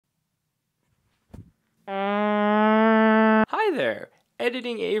Hi there,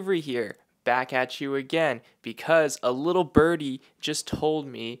 Editing Avery here, back at you again because a little birdie just told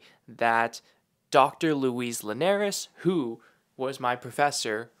me that Dr. Louise Linares, who was my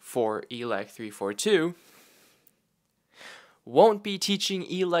professor for ELEC 342, won't be teaching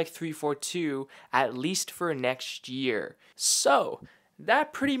ELEC 342 at least for next year. So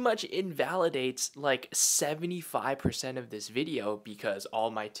that pretty much invalidates like 75% of this video because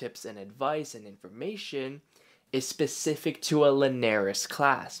all my tips and advice and information is specific to a Linares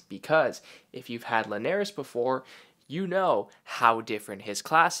class, because if you've had Linares before, you know how different his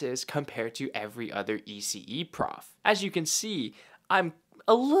class is compared to every other ECE prof. As you can see, I'm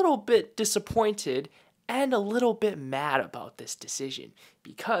a little bit disappointed and a little bit mad about this decision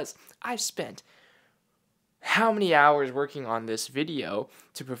because I've spent how many hours working on this video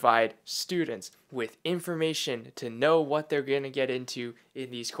to provide students with information to know what they're going to get into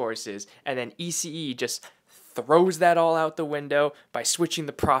in these courses, and then ECE just throws that all out the window by switching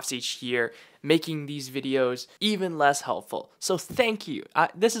the profs each year, making these videos even less helpful. So thank you.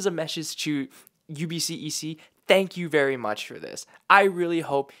 This is a message to UBC EC. Thank you very much for this. I really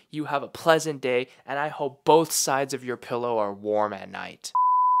hope you have a pleasant day, and I hope both sides of your pillow are warm at night.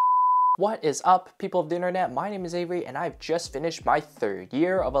 What is up, people of the internet? My name is Avery, and I've just finished my 3rd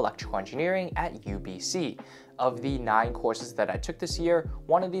year of electrical engineering at UBC. Of the 9 courses that I took this year,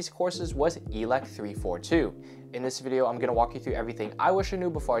 one of these courses was ELEC 342. In this video, I'm going to walk you through everything I wish I knew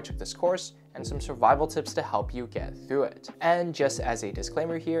before I took this course, and some survival tips to help you get through it. And just as a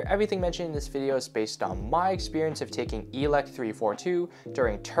disclaimer here, everything mentioned in this video is based on my experience of taking ELEC 342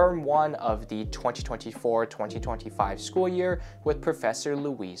 during term 1 of the 2024-2025 school year with Professor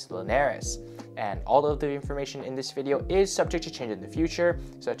Louise Linares. And all of the information in this video is subject to change in the future,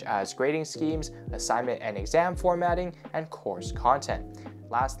 such as grading schemes, assignment and exam formatting, and course content.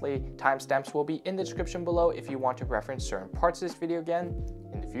 Lastly, timestamps will be in the description below if you want to reference certain parts of this video again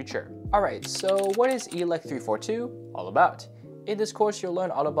in the future. Alright, so what is ELEC 342 all about? In this course, you'll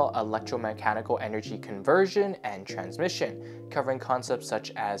learn all about electromechanical energy conversion and transmission, covering concepts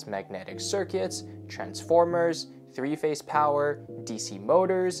such as magnetic circuits, transformers, 3-phase power, DC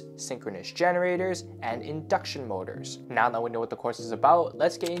motors, synchronous generators, and induction motors. Now that we know what the course is about,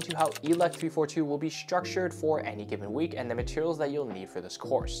 let's get into how ELEC 342 will be structured for any given week and the materials that you'll need for this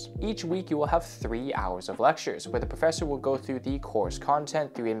course. Each week you will have 3 hours of lectures, where the professor will go through the course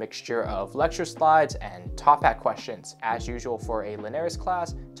content through a mixture of lecture slides and top hat questions. As usual for a Linares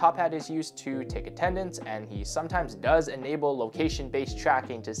class, top hat is used to take attendance, and he sometimes does enable location-based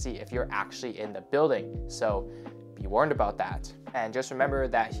tracking to see if you're actually in the building. So be warned about that. And just remember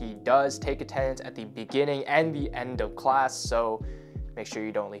that he does take attendance at the beginning and the end of class, so make sure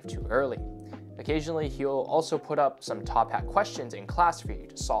you don't leave too early. Occasionally, he'll also put up some top hat questions in class for you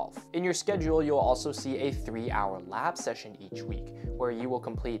to solve. In your schedule, you'll also see a 3-hour lab session each week, where you will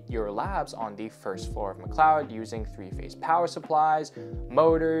complete your labs on the 1st floor of McLeod using 3-phase power supplies,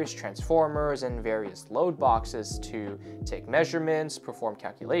 motors, transformers, and various load boxes to take measurements, perform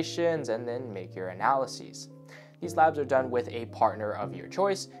calculations, and then make your analyses. These labs are done with a partner of your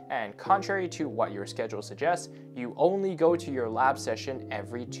choice, and contrary to what your schedule suggests, you only go to your lab session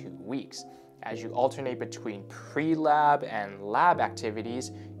every 2 weeks, as you alternate between pre-lab and lab activities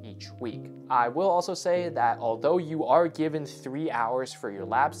each week. I will also say that although you are given 3 hours for your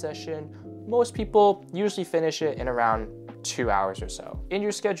lab session, most people usually finish it in around 2 hours or so. In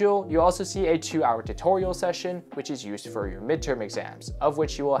your schedule, you also see a 2-hour tutorial session, which is used for your midterm exams, of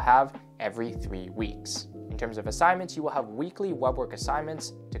which you will have every 3 weeks. In terms of assignments, you will have weekly webwork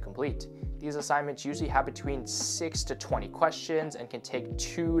assignments to complete. These assignments usually have between 6 to 20 questions and can take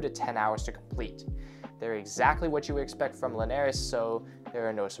 2 to 10 hours to complete. They're exactly what you would expect from Linares, so there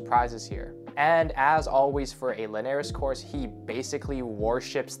are no surprises here. And as always for a Linares course, he basically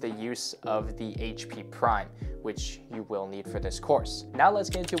worships the use of the HP prime, which you will need for this course. Now let's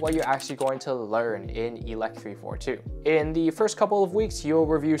get into what you're actually going to learn in ELEC 342. In the first couple of weeks, you'll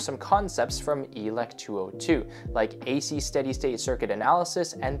review some concepts from ELEC 202, like AC steady-state circuit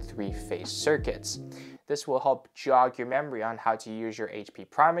analysis and 3-phase circuits. This will help jog your memory on how to use your HP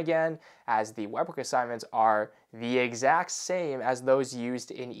prime again, as the webwork assignments are the exact same as those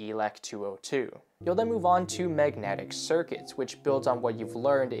used in ELEC 202. You'll then move on to magnetic circuits, which builds on what you've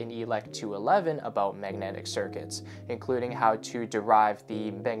learned in ELEC 211 about magnetic circuits, including how to derive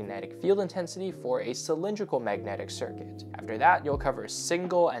the magnetic field intensity for a cylindrical magnetic circuit. After that, you'll cover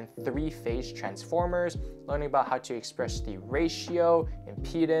single and 3-phase transformers, learning about how to express the ratio,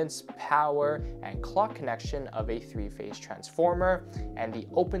 impedance, power, and clock connection of a 3-phase transformer, and the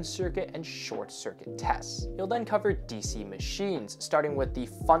open circuit and and short circuit tests. You'll then cover DC machines, starting with the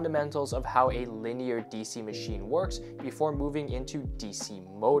fundamentals of how a linear DC machine works before moving into DC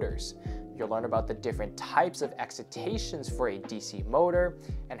motors. You'll learn about the different types of excitations for a DC motor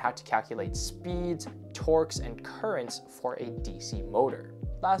and how to calculate speeds, torques, and currents for a DC motor.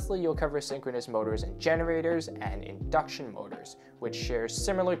 Lastly, you'll cover synchronous motors and generators and induction motors, which share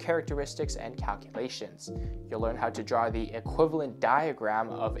similar characteristics and calculations. You'll learn how to draw the equivalent diagram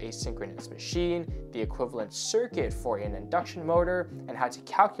of a synchronous machine, the equivalent circuit for an induction motor, and how to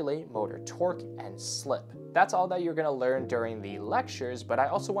calculate motor torque and slip. That's all that you're going to learn during the lectures, but I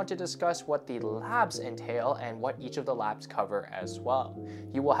also want to discuss what the labs entail and what each of the labs cover as well.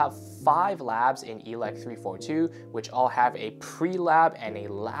 You will have 5 labs in ELEC 342, which all have a pre-lab and a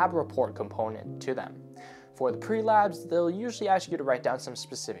lab report component to them. For the pre-labs, they'll usually ask you to write down some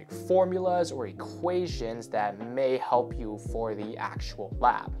specific formulas or equations that may help you for the actual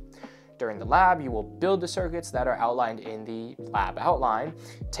lab. During the lab, you will build the circuits that are outlined in the lab outline,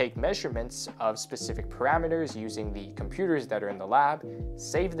 take measurements of specific parameters using the computers that are in the lab,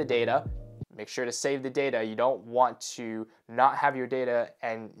 save the data. Make sure to save the data. You don't want to not have your data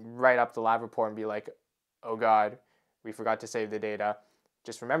and write up the lab report and be like, oh God, we forgot to save the data.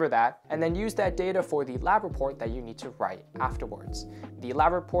 Just remember that, and then use that data for the lab report that you need to write afterwards. The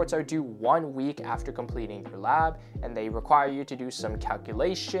lab reports are due 1 week after completing your lab, and they require you to do some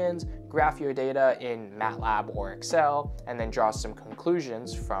calculations, graph your data in MATLAB or Excel, and then draw some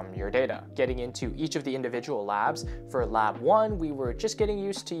conclusions from your data. Getting into each of the individual labs, for lab 1, we were just getting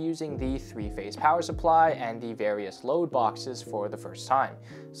used to using the 3-phase power supply and the various load boxes for the first time.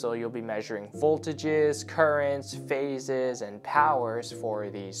 So you'll be measuring voltages, currents, phases, and powers for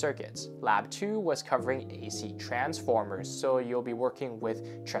the circuits. Lab 2 was covering AC transformers, so you'll be working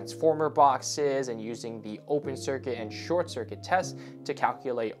with transformer boxes and using the open circuit and short circuit tests to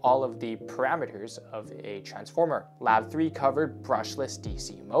calculate all of the parameters of a transformer. Lab 3 covered brushless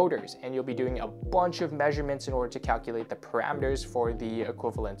DC motors, and you'll be doing a bunch of measurements in order to calculate the parameters for the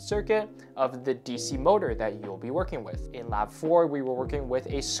equivalent circuit of the DC motor that you'll be working with. In Lab 4, we were working with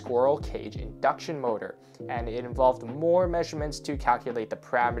a squirrel cage induction motor, and it involved more measurements to calculate the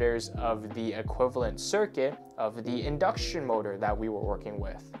parameters of the equivalent circuit of the induction motor that we were working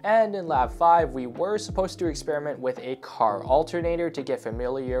with. And in Lab 5, we were supposed to experiment with a car alternator to get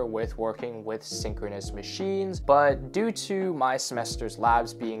familiar with working with synchronous machines, but due to my semester's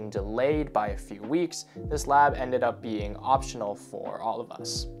labs being delayed by a few weeks, this lab ended up being optional for all of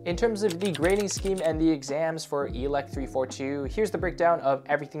us. In terms of the grading scheme and the exams for ELEC 342, here's the breakdown of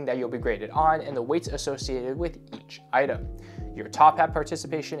everything that you'll be graded on and the weights associated with each item. Your top hat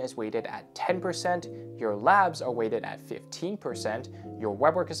participation is weighted at 10%, your labs are weighted at 15%, your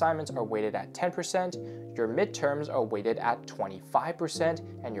web work assignments are weighted at 10%, your midterms are weighted at 25%,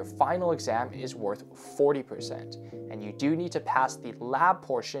 and your final exam is worth 40%. And you do need to pass the lab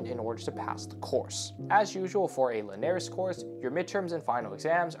portion in order to pass the course. As usual for a Linares course, your midterms and final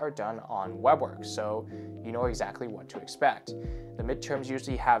exams are done on web work, so you know exactly what to expect. The midterms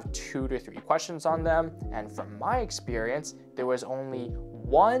usually have 2 to 3 questions on them, and from my experience, there was only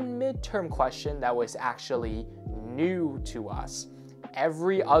one midterm question that was actually new to us.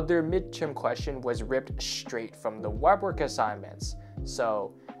 Every other midterm question was ripped straight from the web work assignments,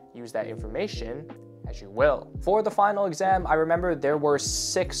 so use that information as you will. For the final exam, I remember there were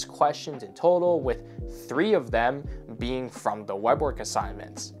 6 questions in total, with 3 of them being from the web work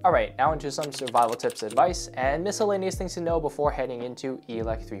assignments. Alright, now into some survival tips, advice, and miscellaneous things to know before heading into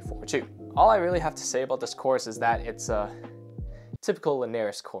ELEC 342. All I really have to say about this course is that it's a typical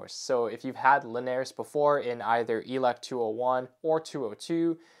Linares course. So if you've had Linares before in either ELEC 201 or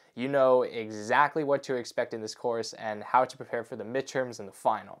 202, you know exactly what to expect in this course and how to prepare for the midterms and the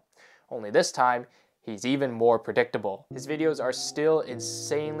final. Only this time, he's even more predictable. His videos are still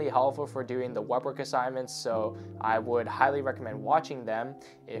insanely helpful for doing the web work assignments, so I would highly recommend watching them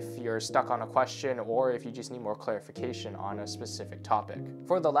if you're stuck on a question or if you just need more clarification on a specific topic.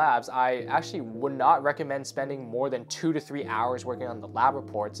 For the labs, I actually would not recommend spending more than 2 to 3 hours working on the lab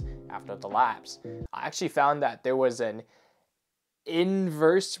reports after the labs. I actually found that there was an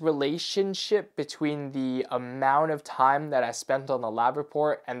inverse relationship between the amount of time that I spent on the lab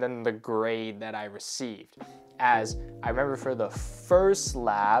report and then the grade that I received. As I remember for the first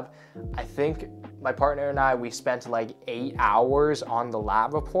lab, I think my partner and I, we spent like 8 hours on the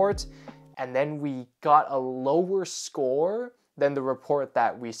lab report, and then we got a lower score than the report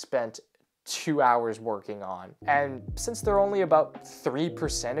that we spent 2 hours working on. And since they're only about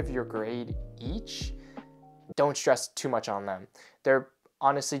 3% of your grade each, don't stress too much on them. They're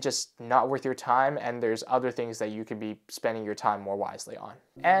honestly just not worth your time, and there's other things that you could be spending your time more wisely on.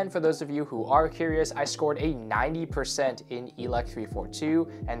 And for those of you who are curious, I scored a 90% in ELEC 342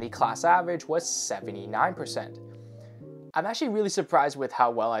 and the class average was 79%. I'm actually really surprised with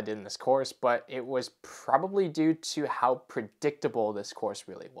how well I did in this course, but it was probably due to how predictable this course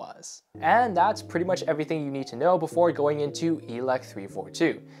really was. And that's pretty much everything you need to know before going into ELEC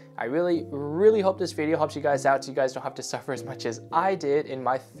 342. I really hope this video helps you guys out so you guys don't have to suffer as much as I did in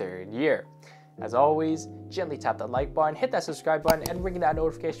my 3rd year. As always, gently tap that like button, hit that subscribe button, and ring that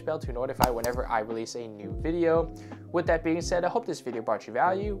notification bell to notify whenever I release a new video. With that being said, I hope this video brought you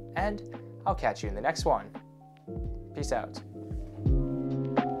value, and I'll catch you in the next one. Peace out.